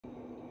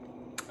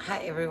Hi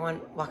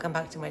everyone, welcome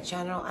back to my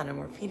channel, Anna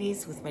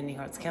Morphides with Mending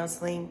Hearts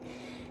Counseling.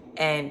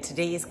 And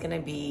today is going to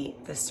be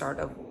the start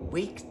of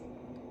week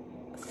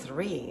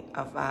 3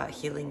 of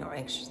healing or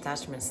anxious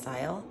attachment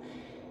style.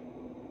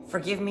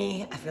 Forgive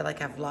me, I feel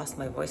like I've lost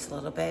my voice a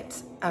little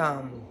bit.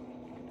 I'm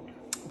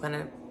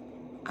gonna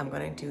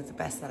do the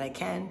best that I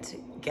can to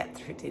get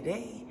through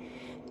today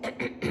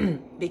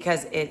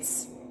because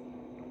it's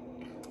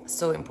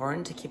so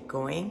important to keep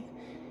going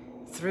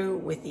through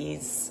with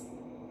these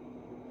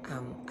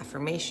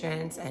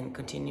affirmations and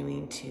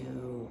continuing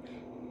to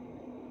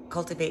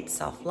cultivate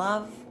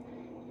self-love.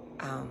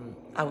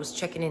 I was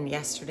checking in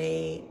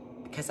yesterday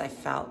because I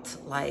felt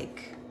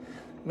like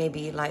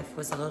maybe life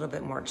was a little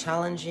bit more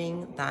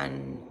challenging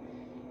than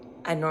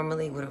I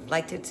normally would have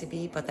liked it to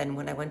be. But then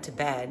when I went to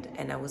bed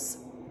and I was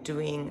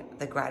doing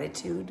the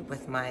gratitude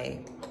with my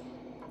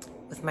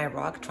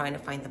rock, trying to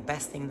find the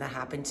best thing that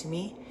happened to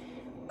me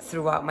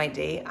throughout my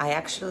day, I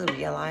actually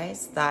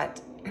realized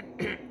that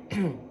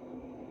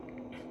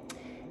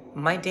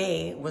my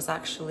day was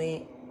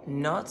actually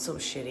not so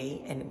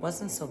shitty and it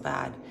wasn't so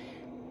bad,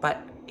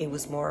 but it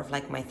was more of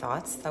like my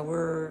thoughts that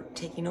were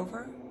taking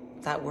over,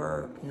 that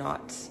were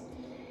not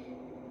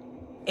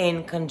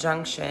in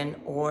conjunction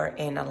or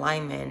in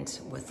alignment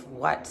with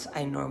what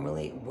I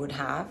normally would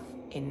have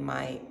in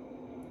my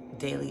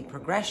daily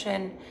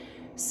progression.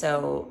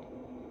 So,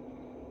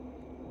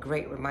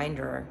 great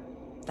reminder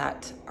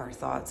that our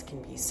thoughts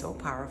can be so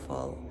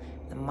powerful,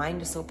 the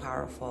mind is so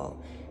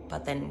powerful,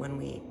 but then when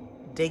we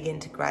dig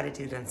into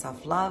gratitude and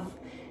self-love,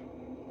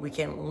 we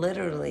can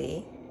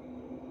literally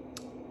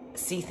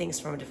see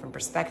things from a different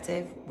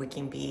perspective. We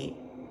can be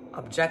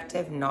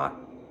objective, not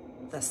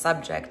the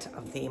subject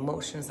of the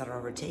emotions that are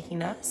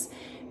overtaking us,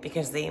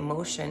 because the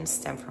emotions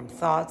stem from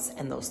thoughts,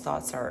 and those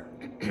thoughts are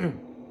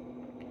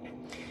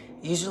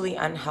usually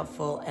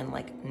unhelpful and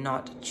like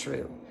not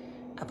true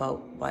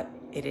about what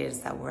it is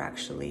that we're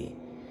actually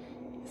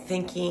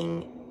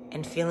thinking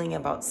and feeling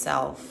about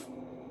self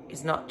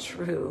is not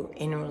true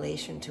in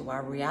relation to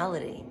our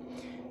reality.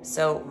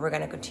 So we're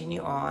going to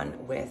continue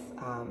on with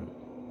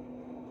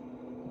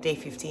day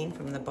 15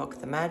 from the book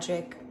The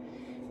Magic,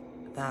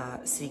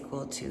 the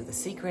sequel to The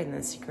Secret. And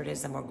the secret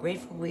is, the more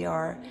grateful we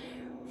are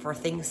for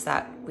things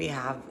that we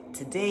have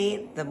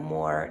today, the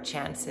more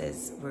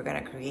chances we're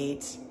going to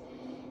create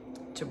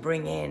to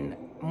bring in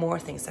more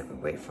things that we're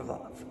grateful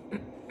of.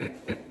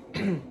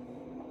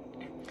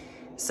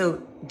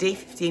 So day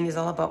 15 is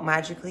all about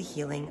magically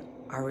healing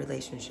our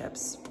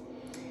relationships.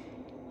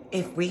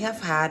 If we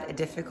have had a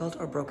difficult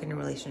or broken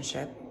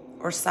relationship,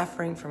 or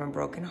suffering from a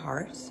broken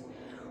heart,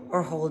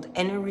 or hold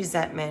any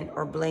resentment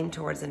or blame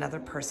towards another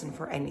person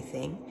for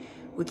anything,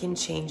 we can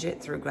change it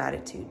through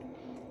gratitude.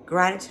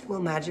 Gratitude will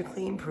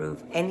magically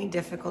improve any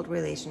difficult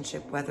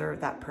relationship, whether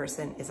that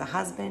person is a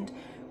husband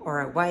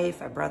or a wife,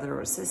 a brother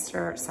or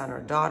sister, son or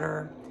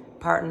daughter,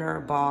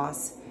 partner,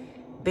 boss,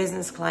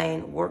 business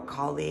client, work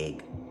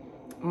colleague,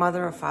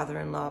 mother or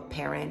father-in-law,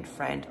 parent,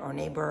 friend, or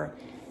neighbor.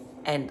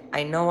 And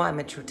I know I'm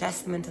a true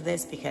testament to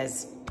this,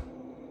 because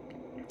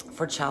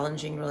for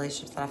challenging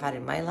relationships that I've had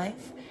in my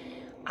life,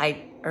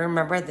 I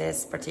remember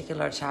this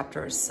particular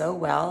chapter so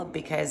well,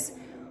 because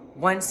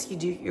once you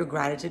do your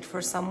gratitude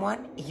for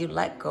someone, you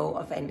let go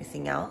of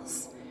anything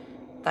else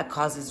that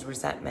causes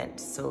resentment.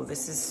 So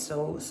this is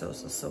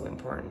so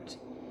important.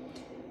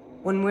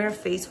 When we're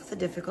faced with a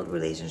difficult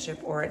relationship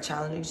or a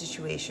challenging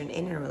situation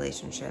in a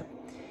relationship,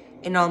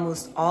 in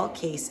almost all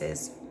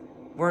cases,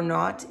 we're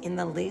not in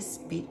the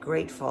least bit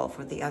grateful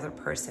for the other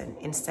person.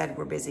 Instead,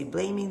 we're busy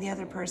blaming the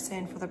other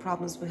person for the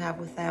problems we have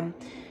with them.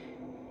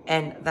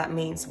 And that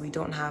means we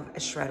don't have a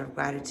shred of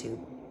gratitude.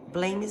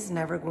 Blame is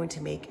never going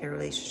to make a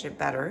relationship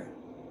better.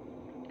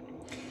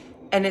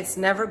 And it's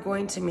never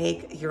going to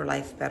make your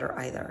life better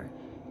either.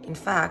 In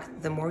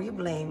fact, the more you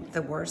blame,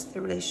 the worse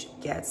the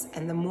relationship gets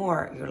and the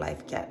more your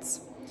life gets.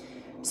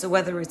 So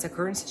whether it's a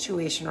current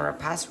situation or a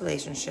past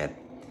relationship,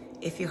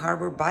 if you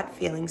harbor bad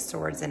feelings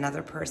towards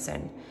another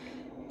person,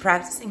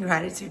 practicing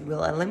gratitude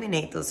will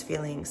eliminate those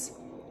feelings.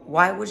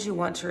 Why would you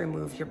want to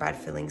remove your bad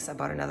feelings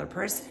about another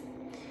person?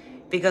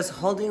 Because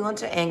holding on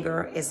to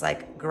anger is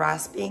like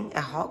grasping a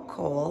hot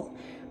coal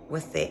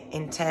with the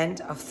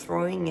intent of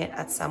throwing it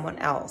at someone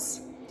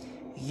else.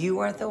 You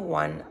are the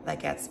one that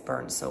gets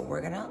burned. So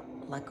we're going to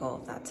let go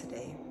of that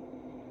today.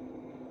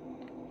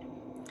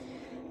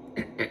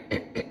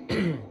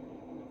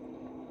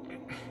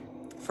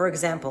 For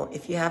example,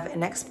 if you have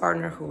an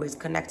ex-partner who is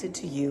connected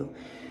to you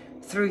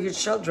through your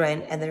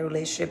children and the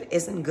relationship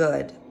isn't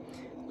good,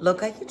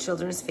 look at your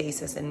children's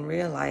faces and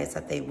realize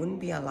that they wouldn't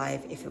be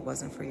alive if it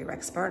wasn't for your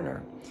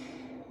ex-partner.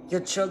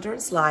 Your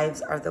children's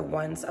lives are the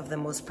ones of the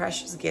most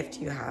precious gift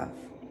you have.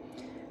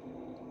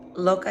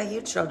 Look at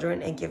your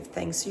children and give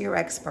thanks to your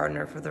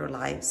ex-partner for their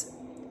lives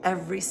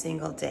every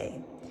single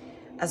day,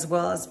 as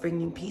well as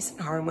bringing peace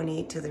and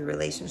harmony to the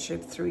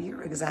relationship through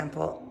your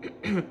example.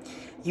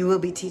 You will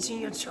be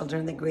teaching your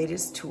children the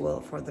greatest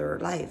tool for their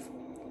life,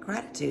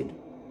 gratitude.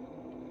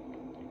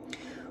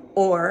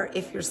 Or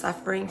if you're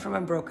suffering from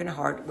a broken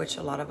heart, which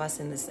a lot of us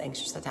in this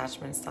anxious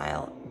attachment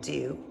style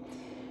do,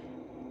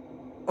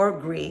 or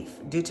grief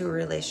due to a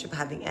relationship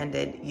having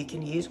ended, you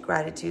can use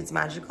gratitude's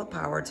magical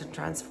power to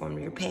transform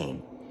your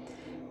pain.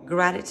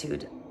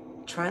 Gratitude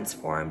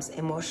transforms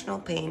emotional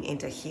pain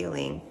into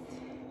healing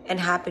and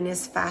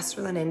happiness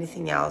faster than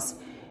anything else.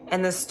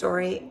 And the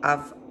story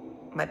of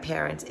my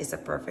parents is a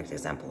perfect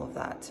example of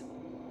that.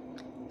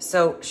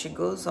 So she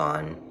goes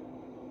on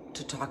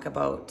to talk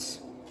about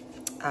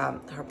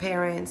her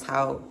parents,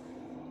 how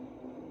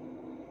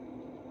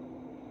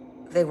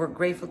they were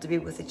grateful to be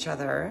with each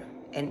other,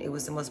 and it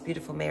was the most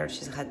beautiful marriage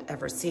she had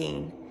ever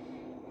seen.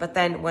 But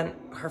then when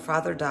her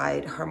father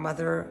died, her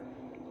mother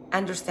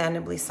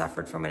understandably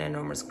suffered from an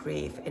enormous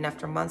grief. And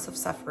after months of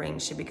suffering,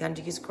 she began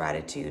to use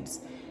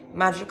gratitude's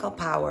magical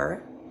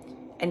power.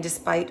 And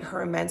despite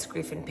her immense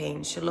grief and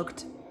pain, she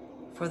looked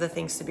for the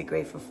things to be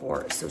grateful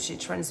for. So she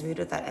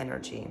transmuted that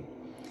energy.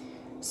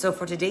 So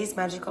for today's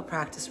magical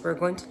practice, we're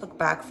going to look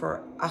back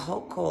for a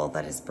hot coal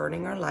that is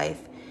burning our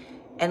life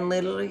and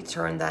literally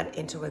turn that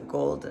into a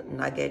gold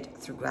nugget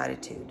through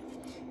gratitude.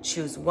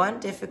 Choose one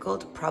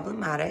difficult,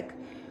 problematic,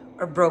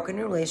 or broken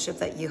relationship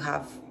that you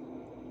have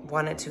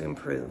wanted to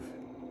improve.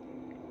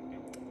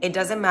 It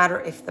doesn't matter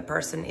if the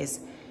person is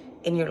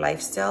in your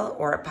life still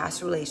or a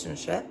past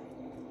relationship,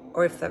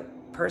 or if the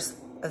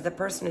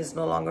person is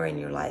no longer in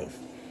your life.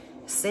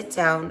 Sit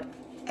down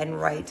and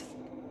write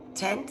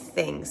 10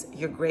 things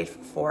you're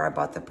grateful for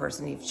about the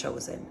person you've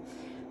chosen.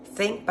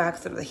 Think back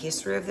through the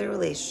history of the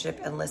relationship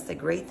and list the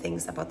great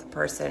things about the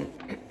person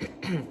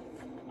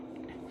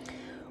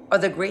or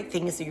the great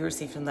things that you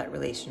received from that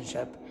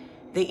relationship.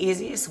 The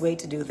easiest way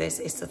to do this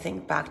is to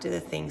think back to the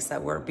things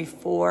that were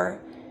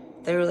before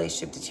the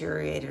relationship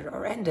deteriorated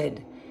or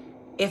ended.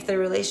 If the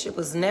relationship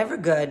was never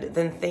good,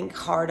 then think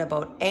hard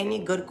about any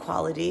good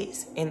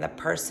qualities in the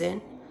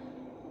person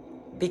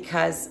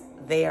because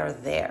they are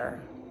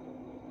there.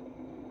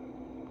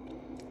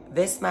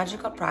 This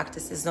magical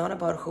practice is not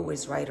about who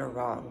is right or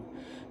wrong.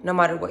 No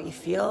matter what you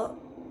feel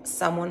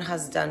someone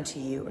has done to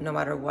you, no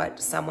matter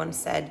what someone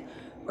said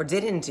or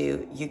didn't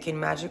do, you can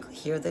magically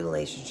heal the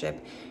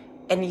relationship,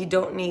 and you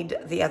don't need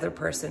the other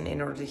person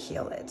in order to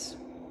heal it.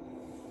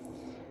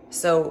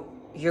 So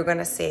you're going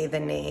to say the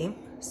name.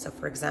 So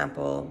for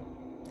example,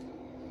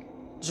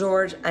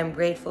 George, I'm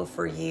grateful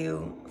for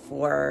you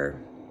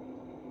for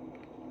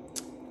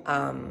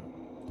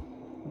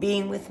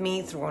being with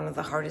me through one of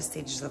the hardest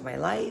stages of my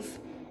life.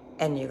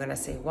 And you're going to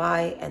say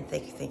why, and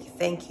thank you, thank you,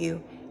 thank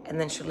you. And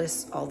then she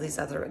lists all these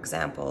other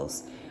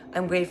examples.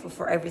 I'm grateful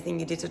for everything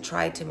you did to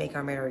try to make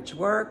our marriage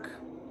work.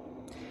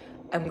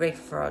 I'm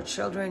grateful for our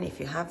children, if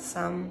you have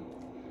some.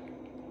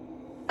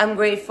 I'm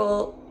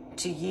grateful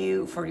to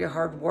you for your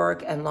hard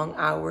work and long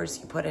hours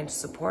you put in to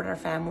support our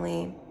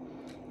family.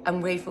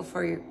 I'm grateful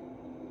for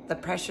the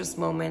precious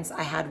moments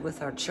I had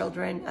with our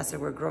children as they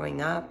were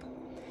growing up.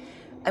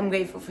 I'm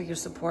grateful for your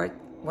support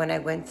when I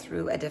went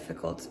through a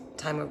difficult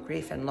time of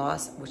grief and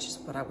loss, which is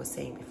what I was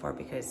saying before,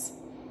 because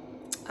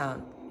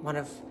one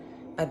of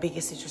my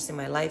biggest teachers in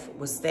my life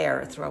was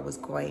there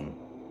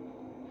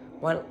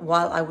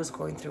while I was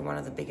going through one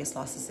of the biggest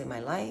losses in my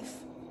life.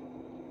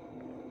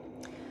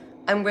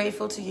 I'm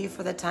grateful to you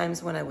for the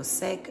times when I was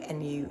sick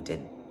and you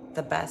did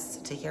the best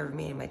to take care of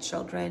me and my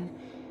children.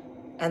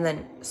 And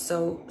then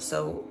so.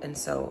 So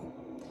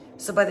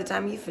by the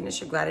time you finish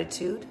your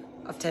gratitude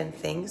of 10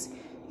 things,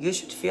 you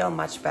should feel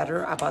much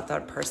better about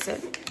that person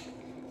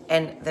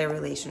and their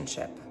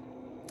relationship.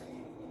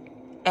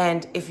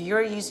 And if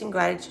you're using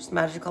gratitude's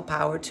magical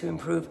power to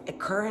improve a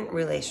current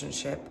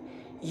relationship,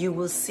 you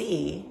will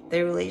see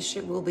the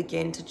relationship will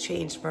begin to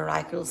change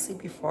miraculously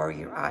before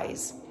your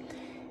eyes.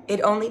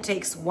 It only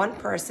takes one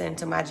person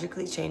to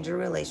magically change a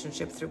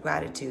relationship through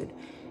gratitude,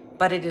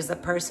 but it is the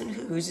person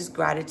who uses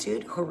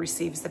gratitude who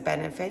receives the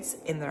benefits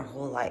in their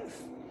whole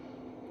life.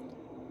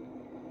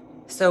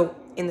 So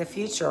in the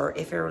future,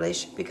 if a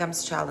relationship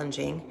becomes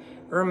challenging,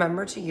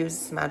 remember to use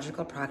this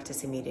magical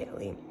practice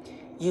immediately.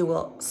 You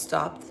will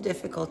stop the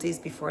difficulties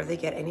before they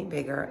get any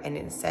bigger, and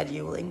instead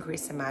you will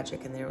increase the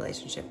magic in the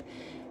relationship.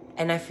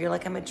 And I feel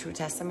like I'm a true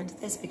testament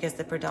to this, because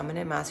the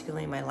predominant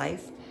masculine in my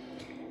life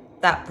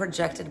that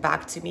projected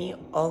back to me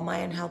all my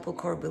unhelpful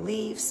core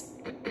beliefs,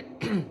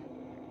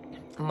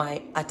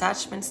 my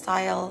attachment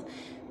style,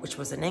 which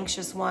was an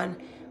anxious one,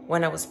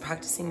 when I was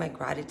practicing my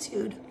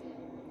gratitude,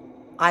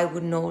 I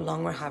would no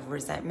longer have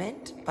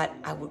resentment, but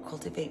I would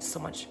cultivate so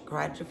much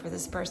gratitude for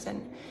this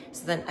person.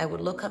 So then I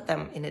would look at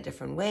them in a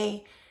different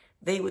way.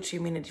 They would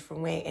treat me in a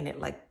different way, and it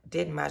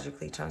did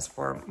magically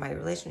transform my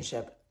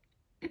relationship.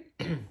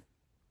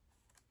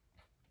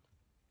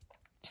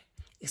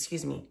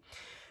 Excuse me.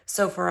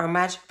 So for our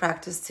magic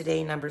practice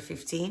today, number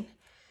 15,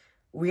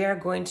 we are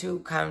going to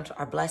count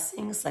our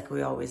blessings like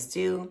we always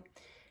do.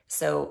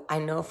 So I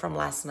know from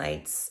last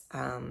night's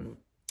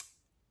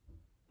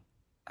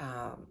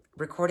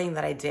recording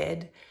that I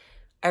did,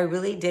 I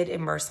really did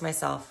immerse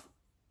myself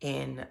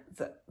in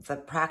the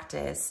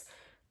practice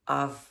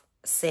of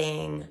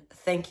saying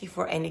thank you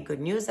for any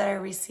good news that I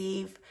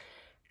receive.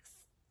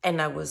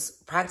 And I was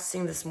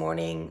practicing this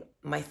morning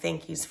my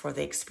thank yous for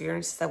the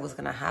experiences I was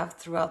going to have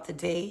throughout the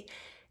day.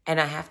 And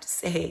I have to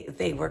say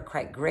they were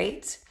quite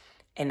great.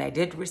 And I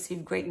did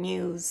receive great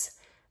news,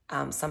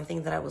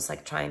 something that I was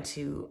like trying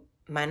to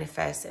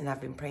manifest and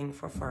I've been praying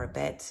for a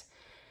bit.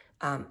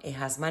 It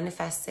has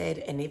manifested,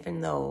 and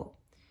even though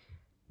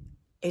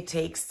it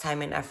takes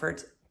time and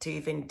effort to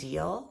even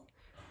deal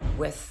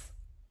with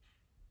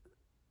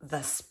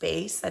the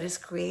space that is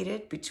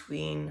created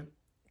between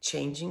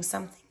changing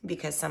something,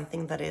 because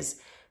something that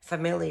is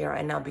familiar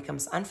and now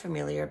becomes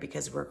unfamiliar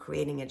because we're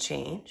creating a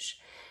change,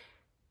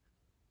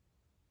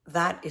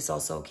 that is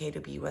also okay to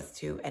be with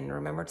too. And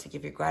remember to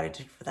give your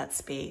gratitude for that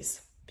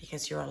space,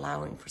 because you're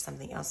allowing for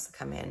something else to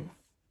come in.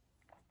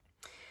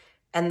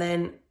 And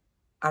then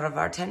out of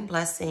our 10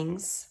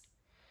 blessings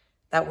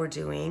that we're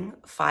doing,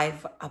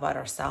 5 about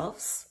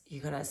ourselves.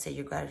 You're going to say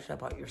your gratitude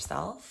about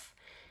yourself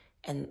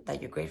and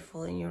that you're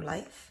grateful in your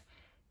life.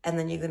 And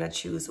then you're going to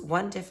choose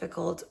one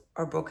difficult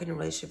or broken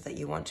relationship that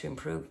you want to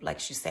improve, like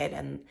she said,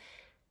 and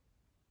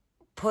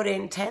put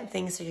in 10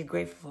 things that you're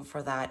grateful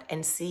for that,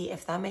 and see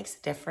if that makes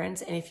a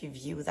difference, and if you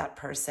view that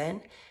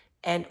person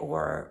and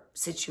or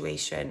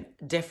situation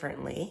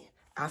differently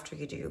after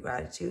you do your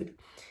gratitude.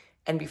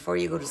 And before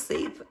you go to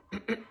sleep,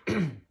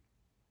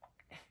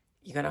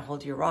 you're going to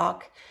hold your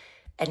rock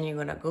and you're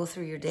going to go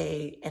through your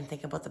day and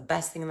think about the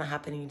best thing that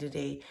happened to you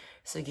today,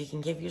 so you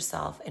can give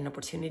yourself an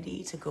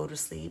opportunity to go to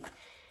sleep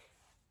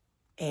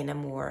in a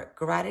more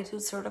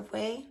gratitude sort of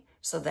way.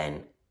 So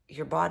then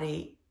your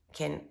body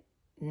can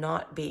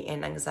not be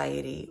in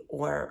anxiety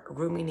or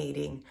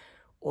ruminating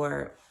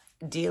or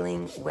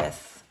dealing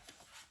with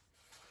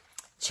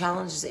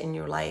challenges in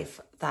your life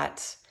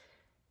that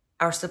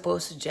are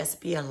supposed to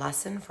just be a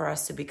lesson for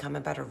us to become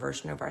a better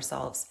version of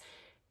ourselves.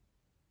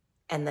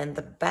 And then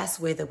the best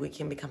way that we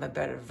can become a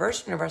better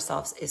version of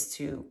ourselves is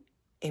to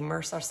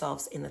immerse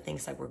ourselves in the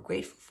things that we're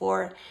grateful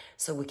for,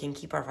 so we can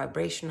keep our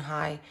vibration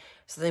high,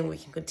 so then we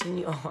can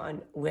continue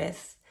on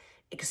with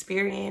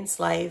experience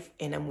life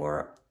in a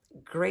more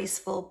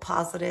graceful,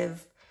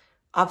 positive,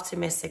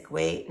 optimistic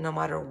way, no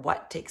matter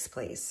what takes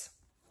place.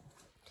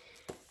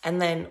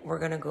 And then we're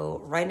going to go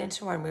right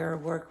into our mirror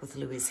work with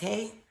Louise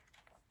Hay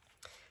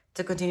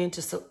to continue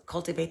to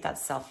cultivate that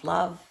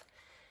self-love,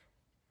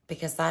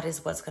 because that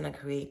is what's going to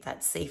create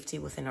that safety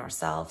within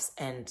ourselves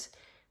and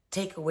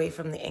take away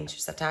from the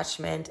anxious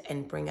attachment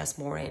and bring us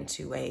more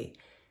into a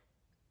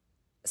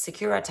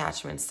secure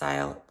attachment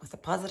style with a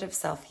positive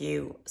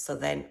self-view. So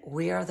then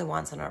we are the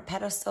ones on our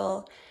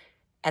pedestal,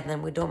 and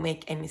then we don't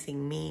make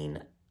anything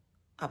mean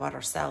about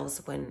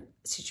ourselves when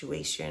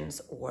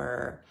situations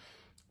or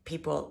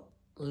people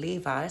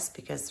leave us,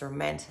 because they're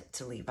meant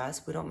to leave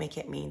us. We don't make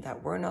it mean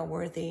that we're not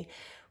worthy,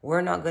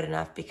 we're not good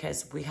enough,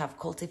 because we have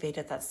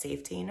cultivated that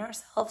safety in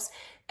ourselves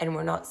and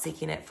we're not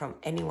seeking it from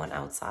anyone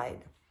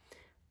outside.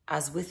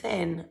 As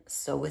within,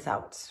 so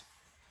without.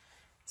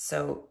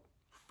 So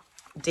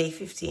day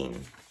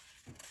 15.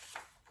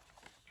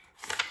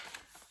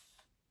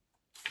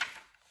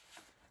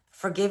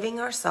 Forgiving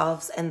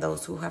ourselves and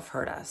those who have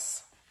hurt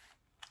us.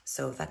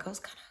 So that goes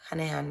kind of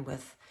hand in hand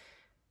with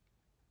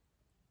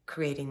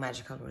creating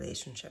magical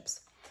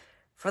relationships.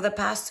 For the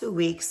past 2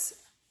 weeks,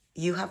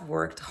 you have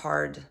worked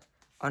hard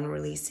on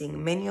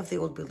releasing many of the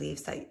old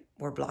beliefs that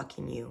were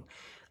blocking you.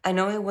 I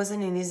know it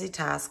wasn't an easy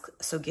task,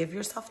 so give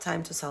yourself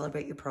time to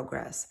celebrate your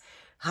progress.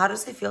 How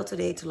does it feel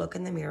today to look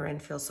in the mirror and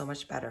feel so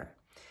much better?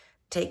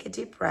 Take a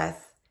deep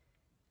breath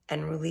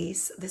and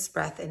release this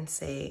breath and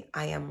say,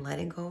 I am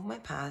letting go of my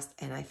past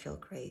and I feel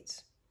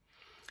great.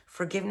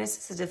 Forgiveness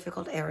is a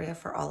difficult area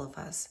for all of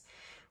us.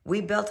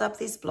 We built up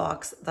these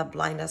blocks that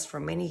blind us for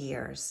many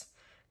years.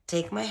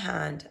 Take my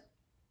hand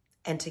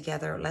and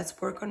together let's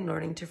work on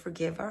learning to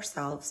forgive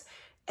ourselves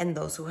and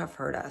those who have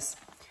hurt us.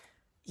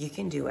 You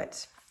can do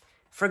it.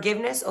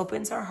 Forgiveness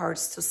opens our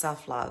hearts to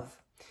self-love.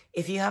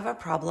 If you have a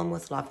problem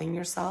with loving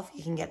yourself,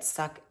 you can get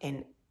stuck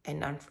in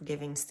an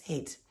unforgiving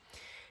state.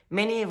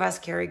 Many of us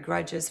carry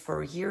grudges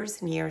for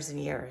years and years and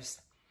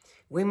years.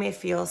 We may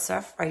feel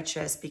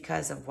self-righteous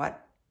because of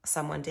what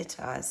someone did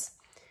to us.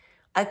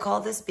 I call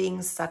this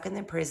being stuck in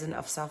the prison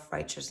of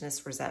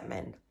self-righteousness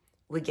resentment.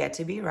 We get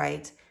to be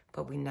right,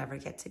 but we never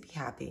get to be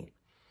happy.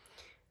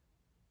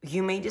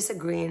 You may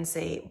disagree and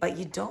say, but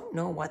you don't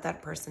know what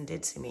that person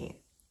did to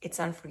me. It's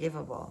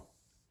unforgivable.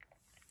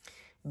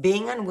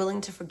 Being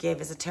unwilling to forgive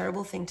is a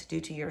terrible thing to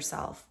do to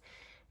yourself.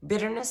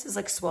 Bitterness is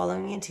like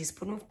swallowing a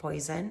teaspoon of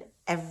poison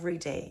every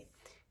day.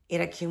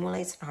 It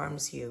accumulates and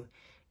harms you.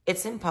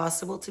 It's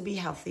impossible to be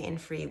healthy and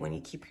free when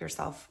you keep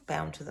yourself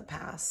bound to the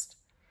past.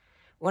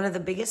 One of the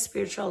biggest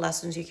spiritual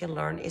lessons you can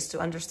learn is to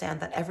understand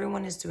that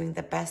everyone is doing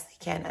the best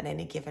they can at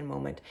any given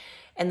moment.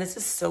 And this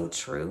is so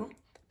true,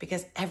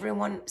 because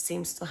everyone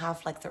seems to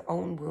have like their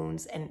own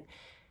wounds. And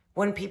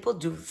when people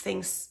do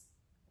things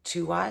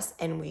to us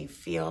and we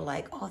feel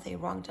like, oh, they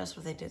wronged us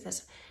or they did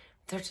this,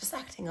 they're just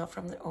acting out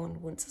from their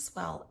own wounds as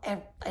well.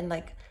 And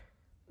like,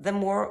 the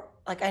more,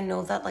 like, I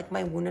know that like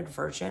my wounded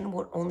version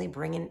would only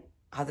bring in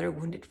other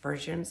wounded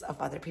versions of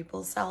other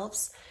people's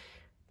selves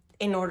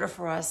in order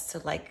for us to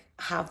like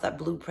have that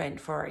blueprint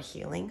for our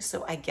healing.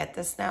 So I get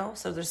this now.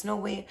 So there's no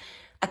way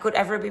I could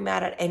ever be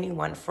mad at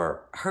anyone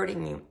for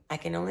hurting me. I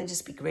can only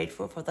just be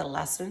grateful for the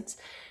lessons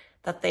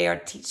that they are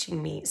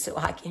teaching me so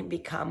I can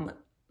become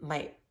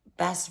my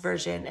best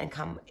version and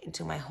come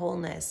into my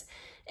wholeness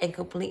and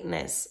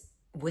completeness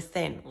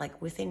within,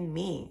 like within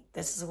me.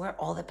 This is where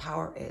all the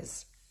power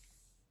is.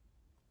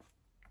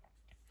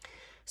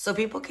 So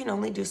people can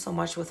only do so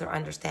much with their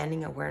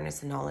understanding,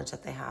 awareness, and knowledge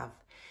that they have.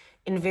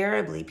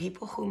 Invariably,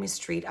 people who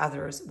mistreat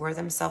others were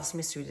themselves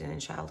mistreated in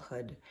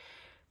childhood.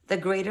 The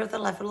greater the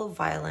level of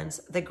violence,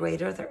 the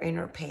greater their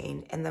inner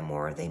pain, and the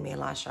more they may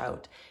lash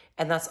out.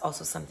 And that's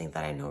also something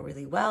that I know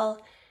really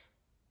well.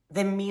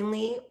 The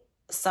meanly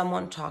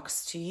someone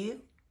talks to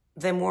you,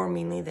 the more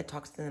meanly they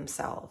talk to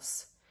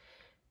themselves.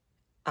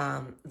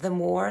 The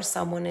more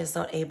someone is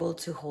not able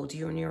to hold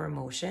you in your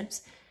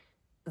emotions,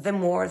 the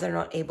more they're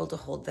not able to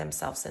hold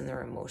themselves in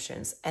their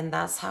emotions. And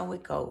that's how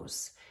it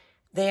goes.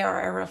 They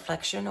are a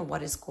reflection of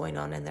what is going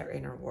on in their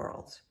inner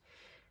world.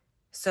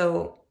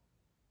 So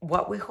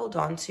what we hold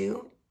on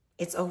to,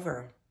 it's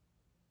over.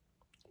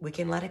 We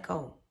can let it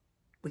go.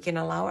 We can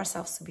allow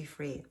ourselves to be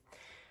free.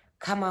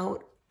 Come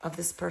out of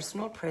this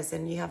personal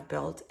prison you have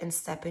built and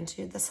step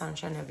into the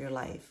sunshine of your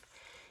life.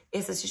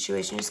 If the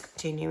situation is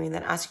continuing,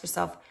 then ask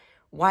yourself,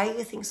 why do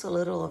you think so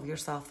little of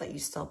yourself that you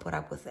still put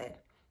up with it?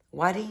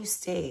 Why do you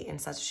stay in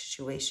such a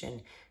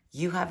situation?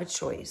 You have a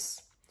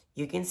choice.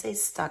 You can stay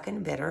stuck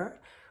and bitter,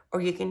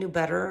 or you can do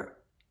better.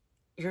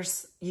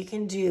 You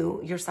can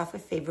do yourself a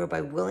favor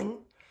by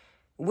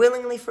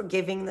willingly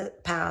forgiving the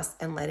past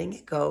and letting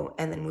it go,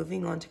 and then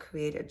moving on to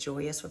create a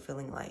joyous,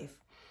 fulfilling life.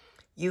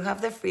 You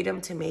have the freedom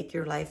to make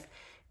your life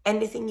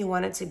anything you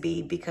want it to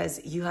be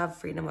because you have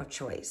freedom of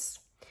choice.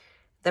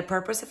 The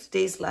purpose of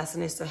today's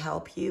lesson is to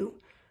help you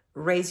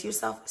raise your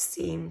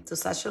self-esteem to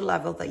such a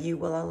level that you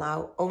will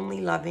allow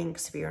only loving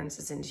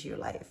experiences into your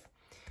life.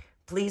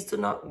 Please do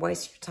not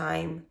waste your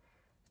time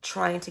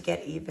trying to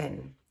get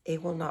even.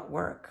 It will not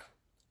work.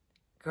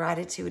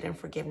 Gratitude and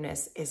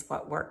forgiveness is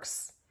what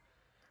works.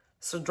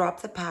 So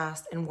drop the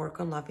past and work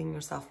on loving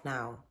yourself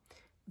now.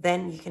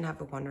 Then you can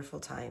have a wonderful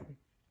time.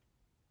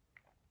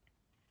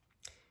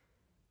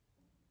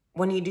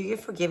 When you do your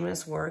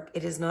forgiveness work,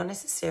 it is not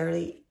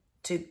necessarily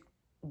to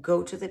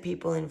go to the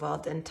people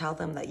involved and tell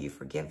them that you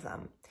forgive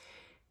them.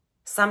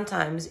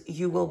 Sometimes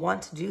you will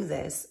want to do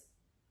this,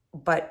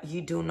 but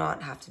you do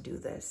not have to do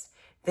this.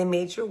 The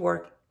major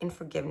work in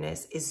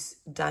forgiveness is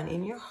done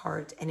in your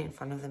heart and in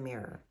front of the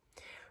mirror.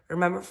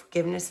 Remember,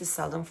 forgiveness is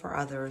seldom for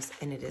others,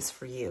 and it is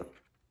for you.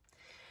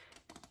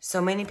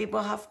 So many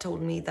people have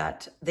told me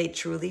that they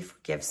truly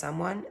forgive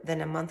someone,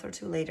 then a month or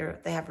two later,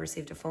 they have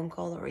received a phone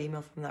call or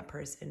email from that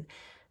person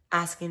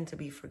asking to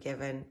be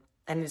forgiven.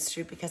 And it's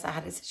true, because I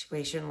had a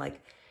situation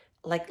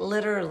like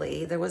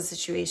literally, there was a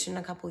situation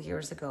a couple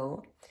years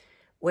ago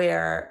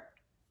where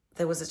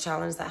there was a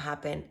challenge that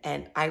happened,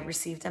 and I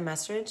received a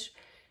message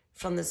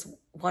from this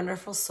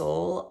wonderful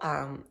soul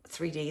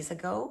 3 days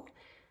ago,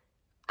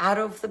 out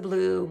of the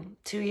blue,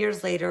 2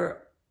 years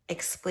later,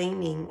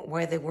 explaining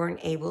why they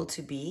weren't able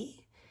to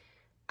be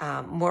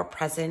more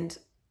present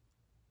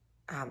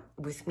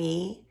with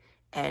me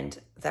and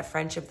the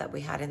friendship that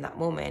we had in that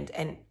moment.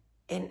 And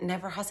it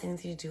never has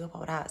anything to do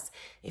about us.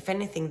 If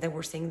anything, they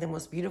were saying the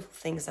most beautiful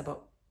things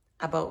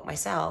about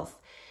myself,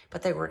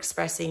 but they were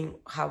expressing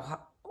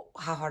how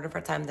hard of a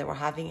time they were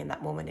having in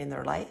that moment in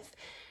their life,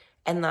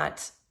 and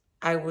that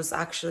I was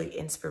actually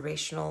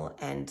inspirational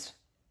and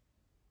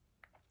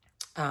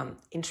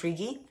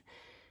intriguing.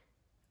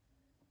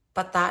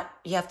 But that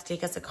you have to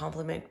take as a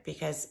compliment,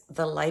 because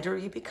the lighter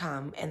you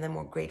become and the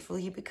more grateful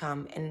you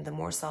become and the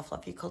more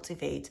self-love you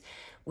cultivate,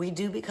 we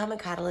do become a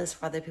catalyst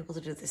for other people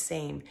to do the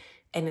same.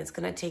 And it's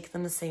going to take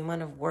them the same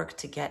amount of work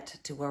to get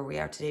to where we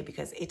are today,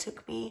 because it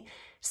took me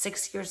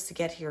 6 years to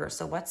get here.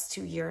 So what's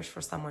 2 years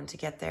for someone to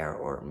get there,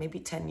 or maybe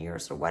 10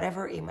 years or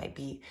whatever it might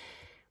be?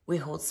 We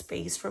hold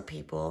space for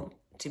people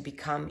to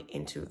become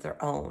into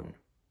their own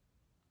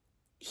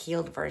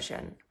healed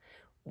version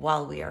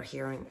while we are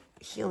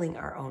healing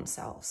our own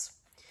selves.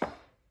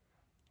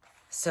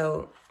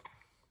 So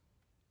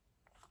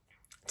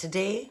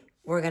today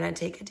we're going to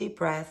take a deep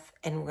breath,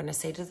 and we're going to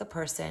say to the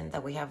person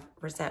that we have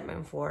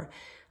resentment for,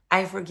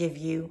 I forgive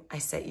you, I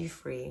set you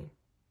free.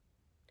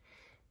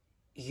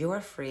 You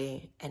are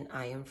free and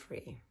I am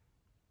free.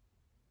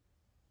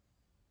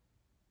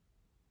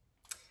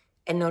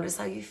 And notice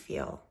how you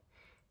feel.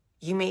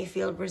 You may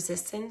feel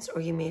resistance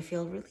or you may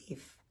feel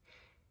relief.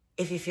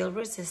 If you feel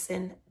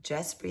resistant,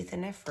 just breathe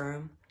and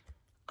affirm,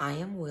 I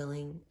am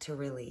willing to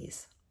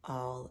release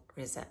all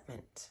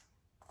resentment.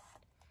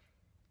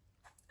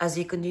 As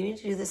you continue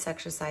to do this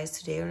exercise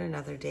today or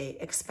another day,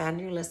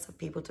 expand your list of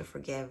people to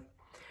forgive.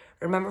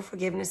 Remember,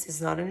 forgiveness is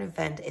not an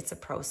event, it's a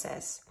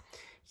process.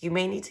 You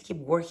may need to keep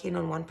working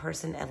on one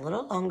person a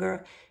little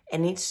longer,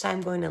 and each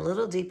time going a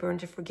little deeper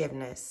into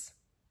forgiveness.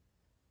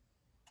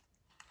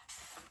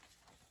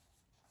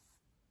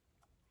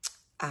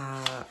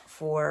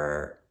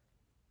 For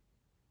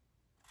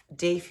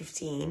day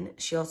 15,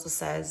 she also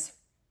says,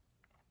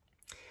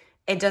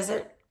 it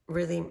doesn't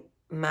really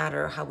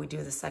matter how we do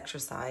this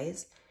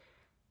exercise.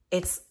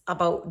 It's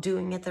about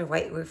doing it the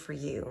right way for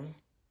you.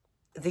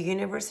 The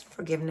universe and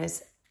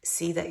forgiveness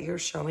see that you're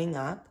showing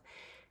up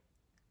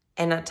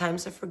And at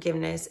times of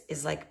forgiveness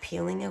is like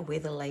peeling away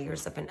the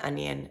layers of an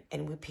onion.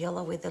 And we peel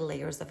away the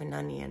layers of an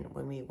onion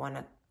when we want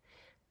to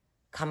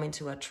come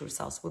into our true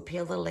selves. We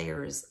peel the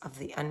layers of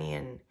the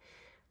onion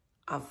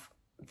of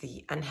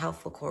the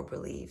unhelpful core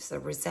beliefs, the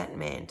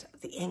resentment,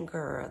 the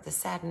anger, the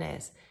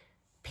sadness.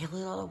 Peel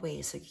it all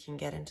away so you can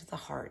get into the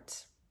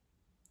heart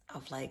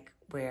of like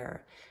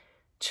where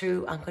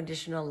true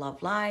unconditional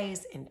love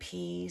lies, and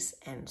peace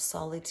and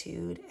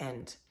solitude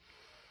and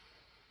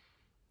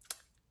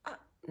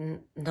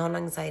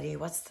non-anxiety.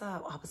 What's the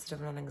opposite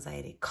of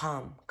non-anxiety?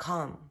 Calm,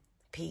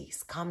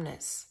 peace,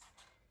 calmness.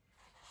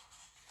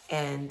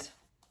 And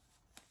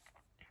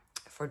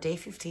for day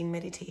 15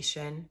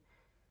 meditation,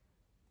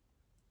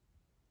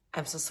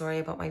 I'm so sorry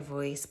about my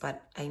voice,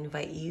 but I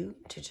invite you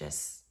to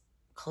just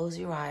close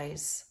your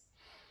eyes,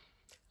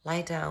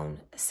 lie down,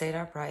 sit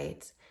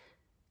upright.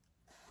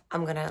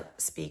 I'm going to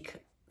speak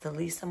the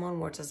least amount of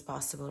words as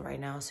possible right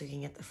now so you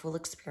can get the full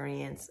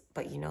experience,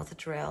 but you know the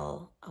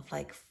drill of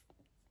like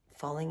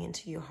falling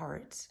into your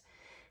heart,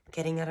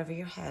 getting out of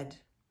your head,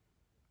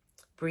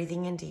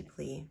 breathing in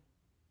deeply,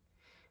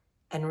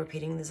 and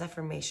repeating these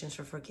affirmations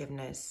for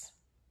forgiveness.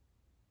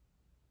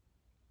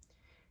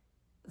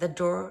 The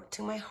door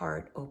to my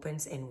heart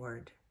opens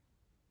inward.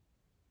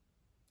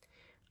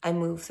 I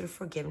move through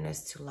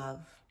forgiveness to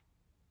love.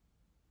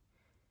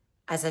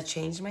 As I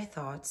change my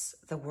thoughts,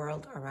 the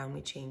world around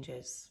me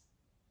changes.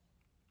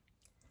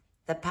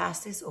 The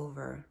past is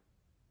over,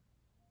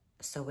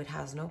 so it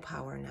has no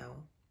power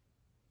now.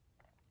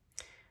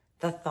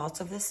 The thoughts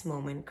of this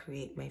moment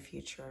create my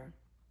future.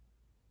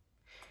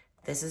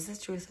 This is the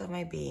truth of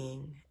my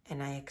being,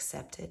 and I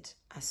accept it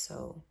as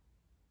so.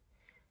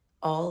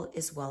 All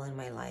is well in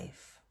my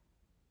life.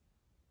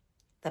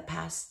 The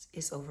past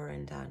is over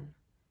and done.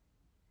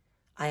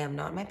 I am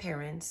not my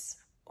parents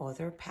or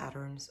their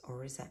patterns or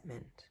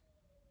resentment.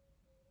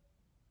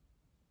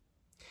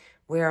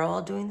 We are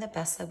all doing the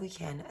best that we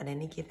can at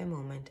any given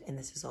moment, and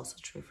this is also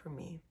true for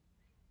me.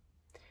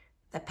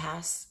 The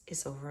past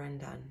is over and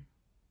done.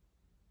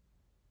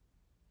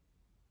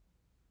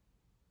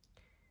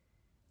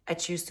 I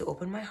choose to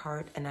open my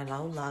heart and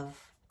allow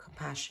love,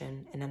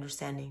 compassion, and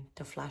understanding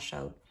to flash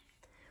out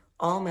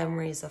all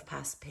memories of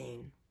past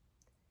pain.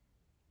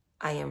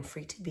 I am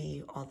free to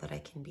be all that I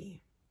can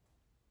be.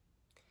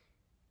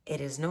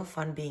 It is no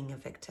fun being a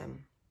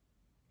victim.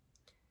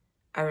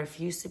 I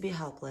refuse to be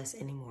helpless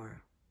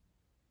anymore.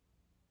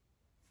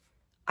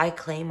 I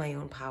claim my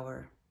own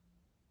power.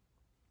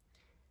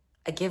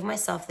 I give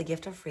myself the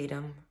gift of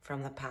freedom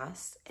from the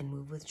past and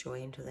move with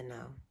joy into the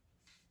now.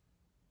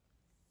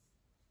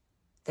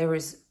 There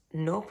is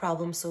no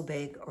problem so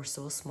big or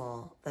so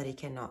small that it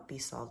cannot be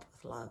solved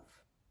with love.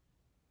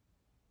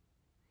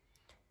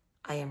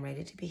 I am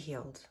ready to be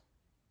healed.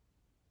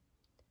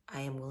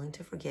 I am willing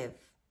to forgive,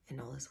 and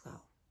all is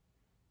well.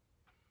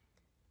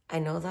 I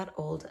know that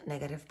old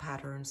negative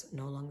patterns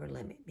no longer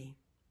limit me.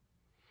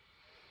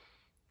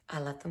 I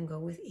let them go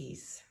with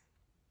ease.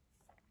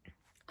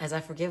 As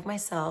I forgive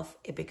myself,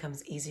 it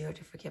becomes easier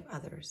to forgive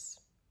others.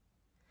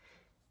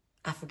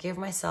 I forgive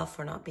myself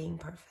for not being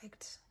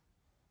perfect.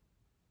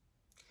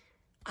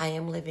 I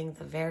am living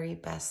the very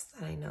best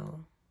that I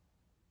know.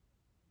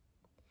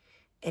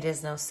 It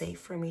is now safe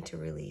for me to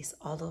release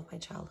all of my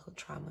childhood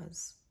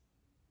traumas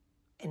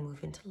and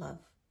move into love.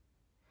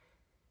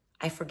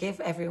 I forgive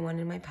everyone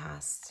in my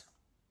past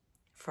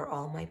for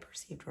all my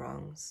perceived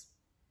wrongs.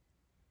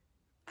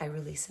 I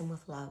release them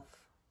with love.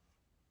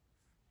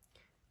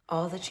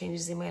 All the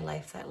changes in my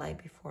life that lie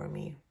before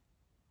me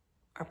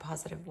are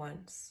positive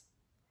ones,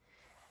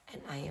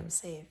 and I am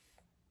safe.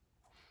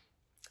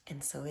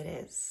 And so it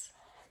is.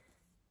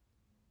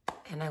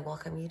 And I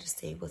welcome you to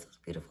stay with those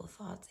beautiful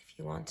thoughts if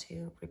you want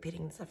to.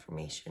 Repeating these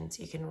affirmations,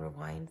 you can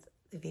rewind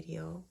the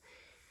video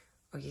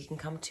or you can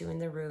come to in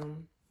the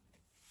room.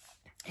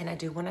 And I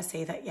do want to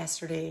say that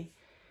yesterday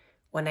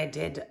when I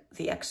did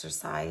the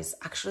exercise,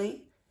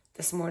 actually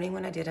this morning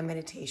when I did a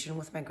meditation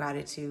with my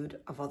gratitude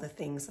of all the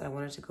things that I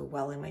wanted to go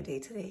well in my day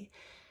today,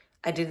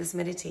 I did this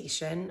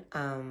meditation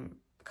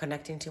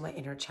connecting to my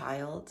inner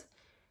child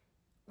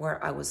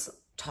where I was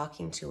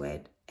talking to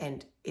it,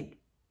 and it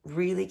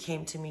really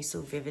came to me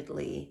so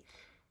vividly.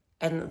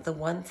 And the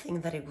one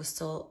thing that it was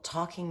still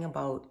talking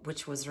about,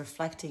 which was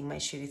reflecting my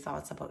shitty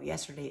thoughts about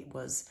yesterday,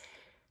 was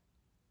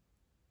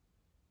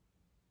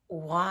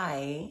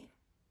why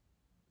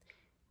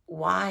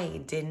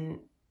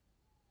didn't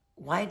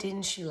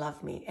she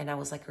love me? And I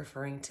was like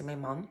referring to my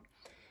mom.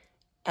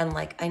 And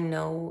like, I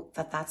know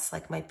that that's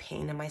like my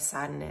pain and my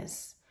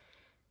sadness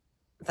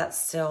that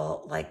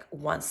still like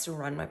wants to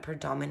run my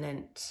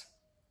predominant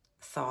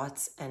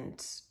thoughts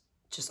and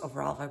just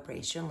overall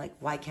vibration. Like,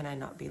 why can I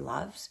not be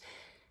loved?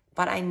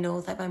 But I know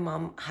that my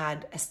mom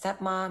had a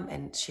stepmom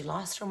and she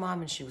lost her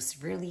mom and she was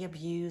severely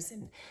abused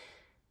and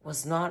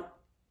was not,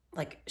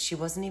 like, she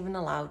wasn't even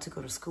allowed to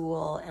go to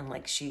school, and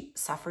like she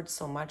suffered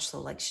so much. So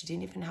like she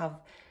didn't even have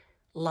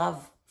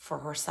love for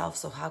herself.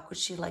 So how could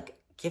she like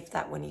give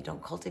that when you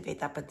don't cultivate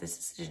that? But this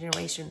is a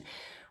generation,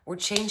 we're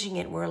changing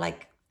it. We're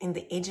like in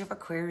the age of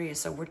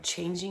Aquarius. So we're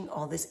changing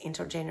all these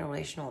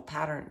intergenerational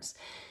patterns.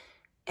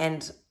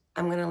 And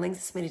I'm going to link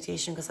this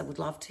meditation because I would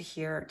love to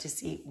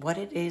see what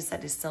it is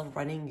that is still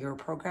running your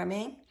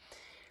programming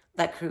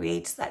that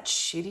creates that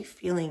shitty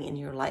feeling in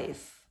your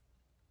life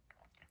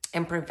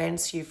and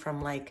prevents you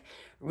from like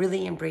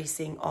really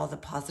embracing all the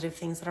positive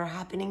things that are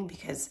happening,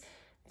 because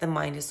the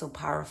mind is so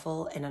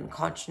powerful, and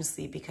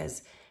unconsciously,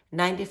 because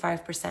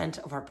 95%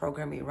 of our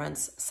programming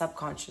runs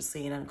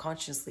subconsciously and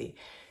unconsciously.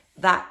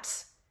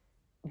 That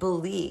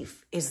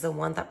belief is the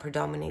one that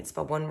predominates.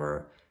 But when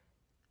we're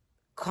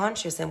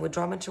conscious and we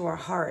draw into our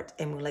heart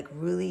and we like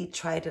really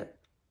try to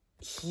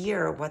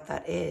hear what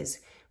that is,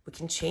 we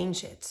can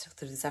change it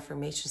through these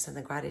affirmations and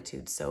the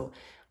gratitude. So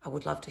I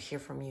would love to hear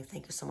from you.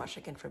 Thank you so much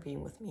again for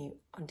being with me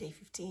on day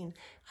 15.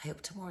 I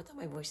hope tomorrow that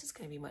my voice is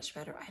going to be much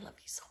better. I love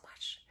you so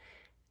much,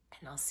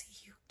 and I'll see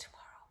you